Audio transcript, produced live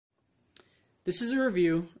This is a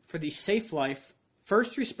review for the Safe Life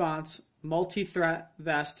First Response Multi-Threat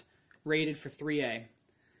Vest rated for 3A.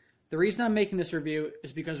 The reason I'm making this review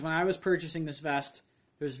is because when I was purchasing this vest,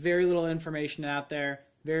 there's very little information out there,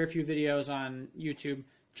 very few videos on YouTube,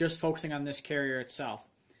 just focusing on this carrier itself.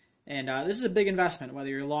 And this is a big investment, whether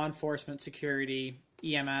you're law enforcement, security,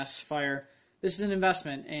 EMS, fire. This is an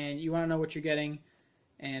investment, and you want to know what you're getting.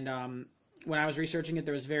 And when I was researching it,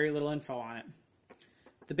 there was very little info on it.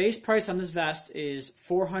 The base price on this vest is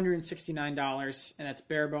 $469, and that's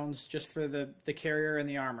bare bones just for the carrier and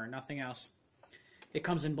the armor, nothing else. It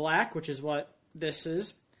comes in black, which is what this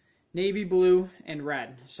is, navy blue, and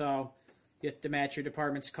red. So you have to match your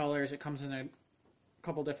department's colors. It comes in a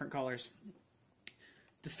couple different colors.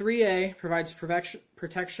 The 3A provides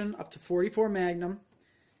protection up to 44 Magnum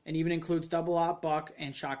and even includes double-aught buck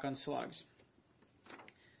and shotgun slugs.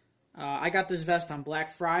 I got this vest on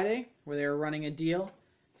Black Friday where they were running a deal.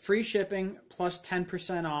 Free shipping plus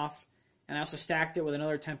 10% off, and I also stacked it with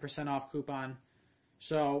another 10% off coupon.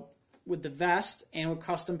 So with the vest and with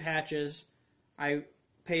custom patches, I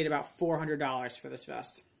paid about $400 for this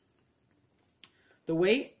vest. The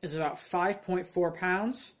weight is about 5.4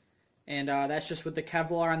 pounds, and that's just with the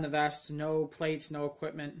Kevlar on the vest, no plates, no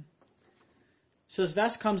equipment. So this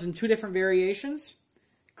vest comes in two different variations.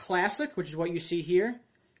 Classic, which is what you see here.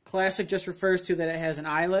 Classic just refers to that it has an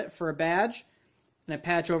eyelet for a badge and a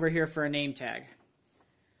patch over here for a name tag.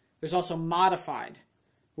 There's also Modified,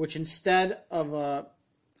 which instead of a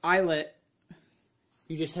eyelet,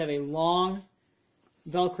 you just have a long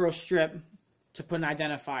Velcro strip to put an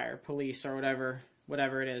identifier, police or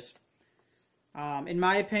whatever it is. In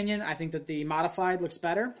my opinion, I think that the Modified looks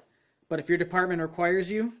better, but if your department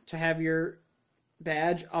requires you to have your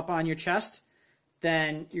badge up on your chest,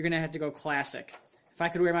 then you're going to have to go Classic. If I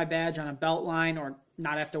could wear my badge on a belt line or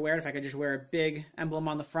not have to wear it, if I could just wear a big emblem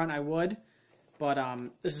on the front, I would. But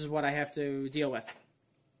this is what I have to deal with.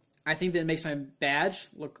 I think that it makes my badge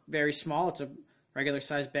look very small. It's a regular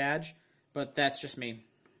size badge, but that's just me.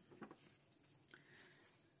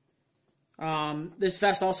 This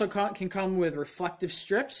vest also can come with reflective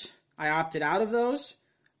strips. I opted out of those.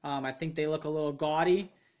 I think they look a little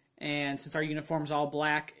gaudy. And since our uniform's all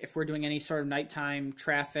black, if we're doing any sort of nighttime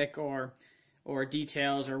traffic or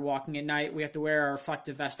details or walking at night, we have to wear our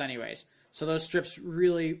reflective vest anyways. So those strips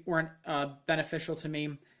really weren't beneficial to me,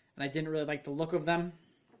 and I didn't really like the look of them.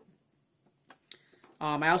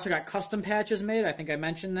 I also got custom patches made. I think I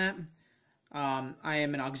mentioned that. I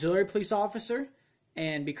am an auxiliary police officer,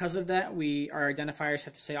 and because of that, our identifiers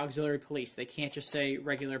have to say auxiliary police. They can't just say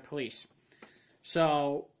regular police.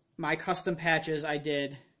 So my custom patches, I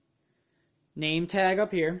did name tag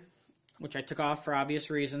up here, which I took off for obvious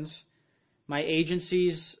reasons. My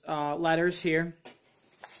agency's letters here.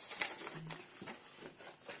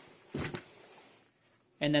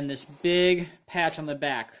 And then this big patch on the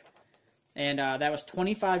back. And that was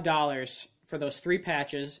 $25 for those three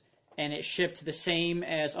patches. And it shipped the same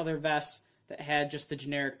as other vests that had just the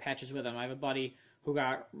generic patches with them. I have a buddy who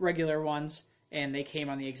got regular ones, and they came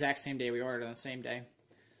on the exact same day. We ordered on the same day.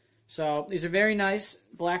 So these are very nice.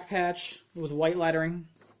 Black patch with white lettering.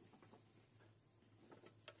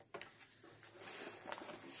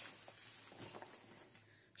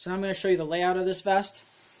 So now I'm going to show you the layout of this vest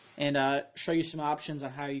and show you some options on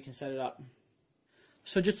how you can set it up.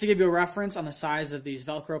 So just to give you a reference on the size of these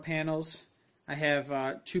Velcro panels, I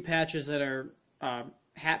have two patches that are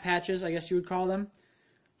hat patches, I guess you would call them.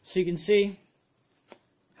 So you can see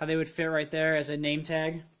how they would fit right there as a name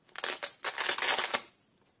tag.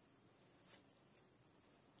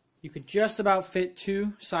 You could just about fit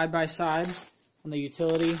two side by side on the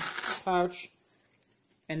utility pouch,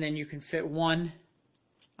 and then you can fit one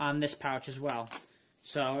on this pouch as well.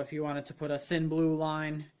 So if you wanted to put a thin blue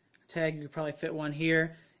line tag, you could probably fit one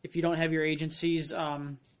here. If you don't have your agency's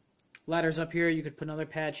letters up here, you could put another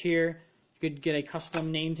patch here. You could get a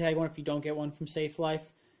custom name tag one if you don't get one from Safe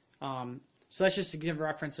Life. So that's just to give a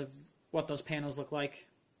reference of what those panels look like.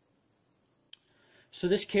 So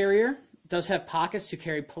this carrier does have pockets to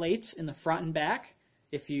carry plates in the front and back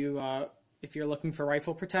if you're looking for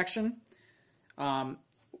rifle protection.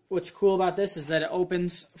 What's cool about this is that it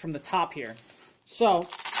opens from the top here. So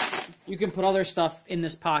you can put other stuff in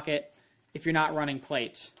this pocket if you're not running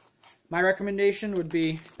plates. My recommendation would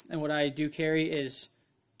be, and what I do carry, is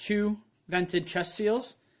 2 vented chest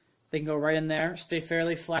seals. They can go right in there, stay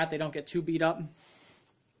fairly flat, they don't get too beat up.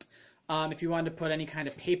 If you wanted to put any kind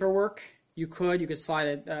of paperwork, you could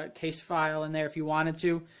slide a case file in there if you wanted to.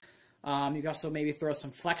 You could also maybe throw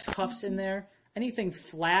some flex cuffs in there. Anything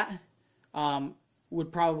flat would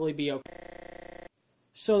probably be okay.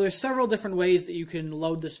 So there's several different ways that you can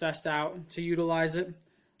load this vest out to utilize it.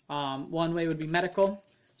 One way would be medical.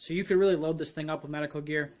 So you could really load this thing up with medical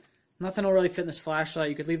gear. Nothing will really fit in this flashlight.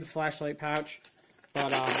 You could leave the flashlight pouch.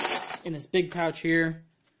 But in this big pouch here,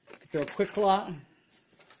 you could throw a quick lot.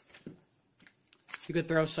 You could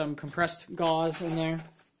throw some compressed gauze in there.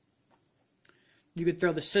 You could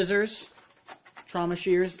throw the scissors, trauma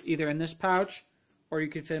shears, either in this pouch, or you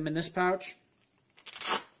could fit them in this pouch.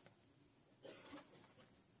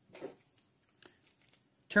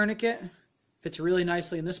 Tourniquet fits really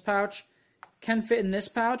nicely in this pouch. Can fit in this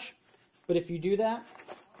pouch, but if you do that,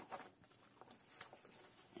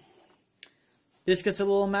 this gets a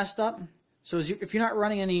little messed up. So if you're not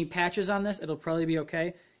running any patches on this, it'll probably be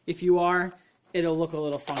okay. If you are, it'll look a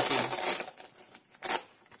little funky.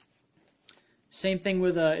 Same thing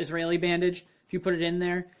with an Israeli bandage. If you put it in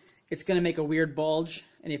there, it's going to make a weird bulge.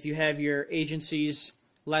 And if you have your agency's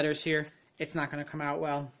letters here, it's not going to come out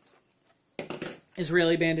well.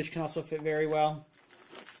 Israeli bandage can also fit very well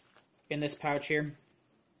in this pouch here.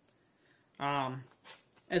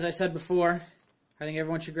 As I said before, I think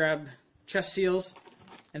everyone should grab chest seals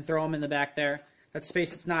and throw them in the back there. That's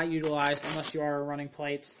space that's not utilized unless you are running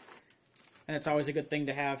plates, and it's always a good thing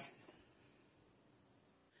to have.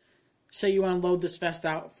 Say you want to load this vest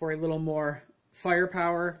out for a little more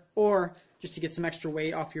firepower or just to get some extra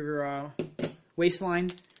weight off your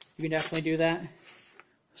waistline, you can definitely do that.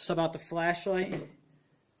 Sub out the flashlight.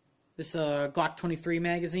 This Glock 23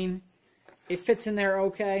 magazine. It fits in there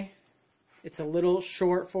okay. It's a little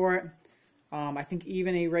short for it. I think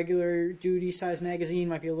even a regular duty size magazine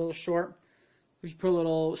might be a little short. If you put a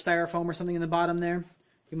little styrofoam or something in the bottom there,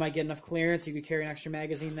 you might get enough clearance so you could carry an extra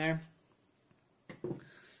magazine there.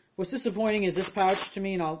 What's disappointing is this pouch to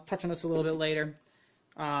me, and I'll touch on this a little bit later.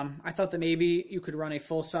 I thought that maybe you could run a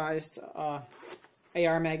full-sized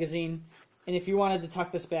AR magazine, and if you wanted to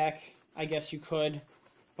tuck this back, I guess you could,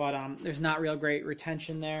 but there's not real great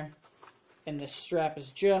retention there, and the strap is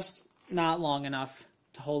just not long enough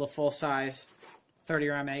to hold a full-size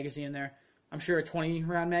 30-round magazine in there. I'm sure a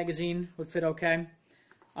 20-round magazine would fit okay.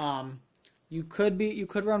 You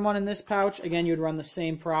could run one in this pouch. Again, you'd run the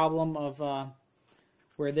same problem of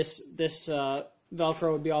where this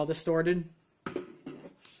Velcro would be all distorted. You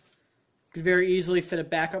could very easily fit a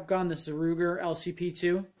backup gun. This is a Ruger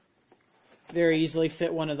LCP2. Very easily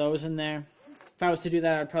fit one of those in there. If I was to do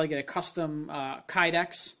that, I'd probably get a custom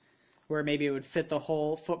Kydex, where maybe it would fit the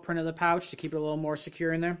whole footprint of the pouch to keep it a little more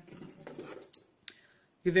secure in there.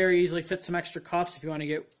 You could very easily fit some extra cuffs. If you want to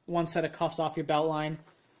get one set of cuffs off your belt line,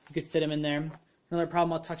 you could fit them in there. Another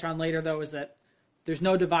problem I'll touch on later, though, is that there's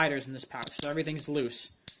no dividers in this pouch, so everything's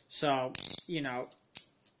loose. So, you know,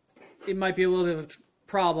 it might be a little bit of a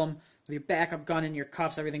problem with your backup gun and your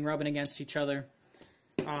cuffs, everything rubbing against each other.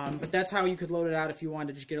 But that's how you could load it out if you wanted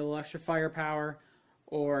to just get a little extra firepower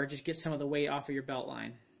or just get some of the weight off of your belt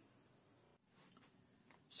line.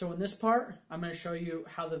 So in this part, I'm going to show you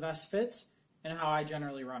how the vest fits and how I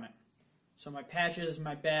generally run it. So my patches,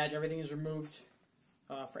 my badge, everything is removed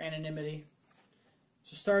for anonymity.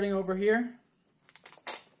 So starting over here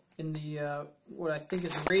in the what I think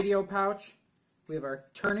is a radio pouch, we have our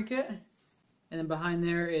tourniquet, and then behind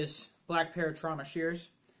there is black pair of trauma shears.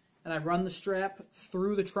 And I run the strap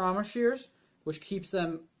through the trauma shears, which keeps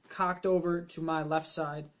them cocked over to my left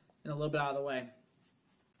side and a little bit out of the way.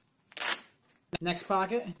 Next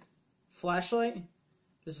pocket, flashlight.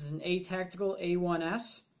 This is an A-Tactical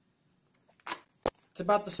A1S. It's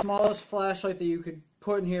about the smallest flashlight that you could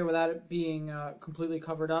put in here without it being completely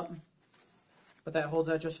covered up, but that holds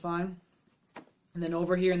that just fine. And then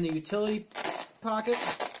over here in the utility pocket,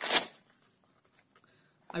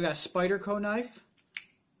 I've got a Spyderco knife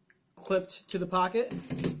clipped to the pocket.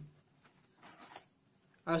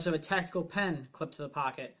 I also have a tactical pen clipped to the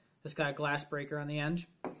pocket. This got a glass breaker on the end.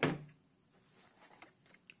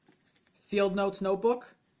 Field notes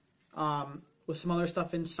notebook with some other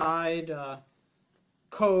stuff inside,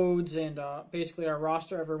 codes, and basically our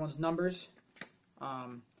roster, everyone's numbers.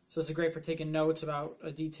 So this is great for taking notes about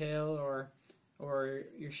a detail or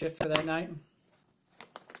your shift for that night.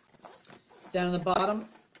 Down on the bottom,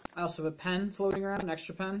 I also have a pen floating around, an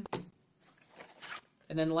extra pen.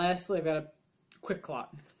 And then lastly, I've got a quick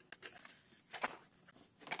clot.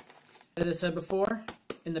 As I said before,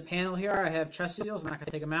 in the panel here, I have chest seals. I'm not going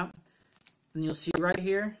to take them out. And you'll see right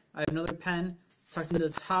here, I have another pen tucked into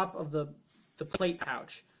the top of the plate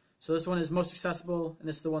pouch. So this one is most accessible, and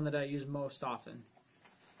this is the one that I use most often.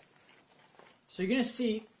 So you're going to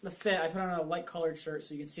see the fit. I put on a light colored shirt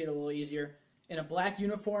so you can see it a little easier. In a black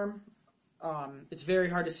uniform, it's very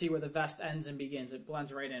hard to see where the vest ends and begins. It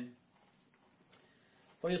blends right in.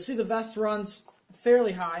 Well, you'll see the vest runs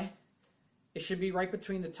fairly high. It should be right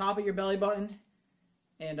between the top of your belly button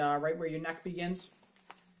and right where your neck begins.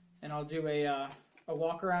 And I'll do a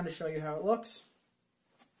walk around to show you how it looks.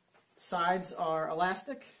 Sides are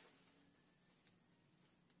elastic.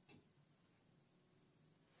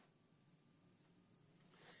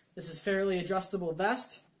 This is fairly adjustable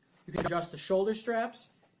vest. You can adjust the shoulder straps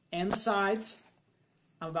and the sides.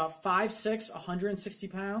 I'm about 5'6", 160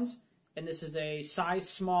 pounds, and this is a size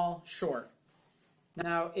small short.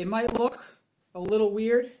 Now, it might look a little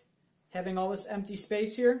weird having all this empty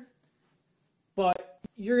space here, but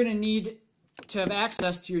you're going to need to have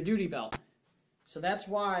access to your duty belt. So that's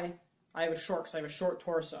why I have a short, because I have a short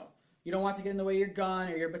torso. You don't want to get in the way of your gun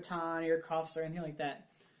or your baton or your cuffs or anything like that.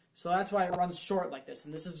 So that's why it runs short like this,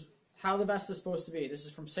 and this is how the vest is supposed to be. This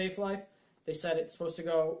is from Safe Life. They said it's supposed to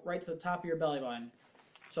go right to the top of your belly button.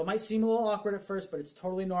 So it might seem a little awkward at first, but it's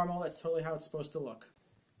totally normal. That's totally how it's supposed to look.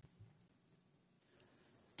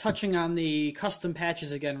 Touching on the custom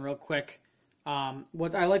patches again real quick,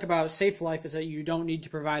 what I like about Safe Life is that you don't need to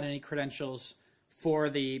provide any credentials for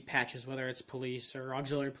the patches, whether it's police or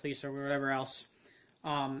auxiliary police or whatever else,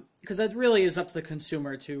 because that really is up to the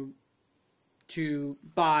consumer to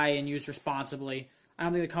buy and use responsibly. I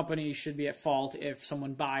don't think the company should be at fault if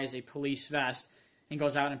someone buys a police vest and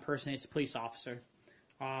goes out and impersonates a police officer.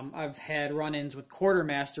 I've had run-ins with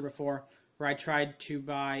Quartermaster before where I tried to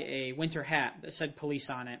buy a winter hat that said police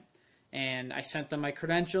on it, and I sent them my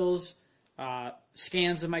credentials,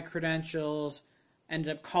 scans of my credentials,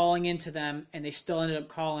 ended up calling into them, and they still ended up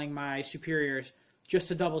calling my superiors just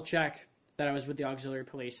to double check that I was with the auxiliary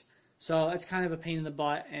police. So it's kind of a pain in the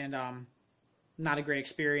butt and not a great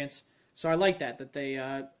experience. So I like that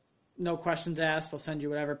they no questions asked. They'll send you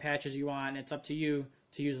whatever patches you want, and it's up to you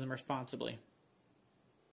to use them responsibly.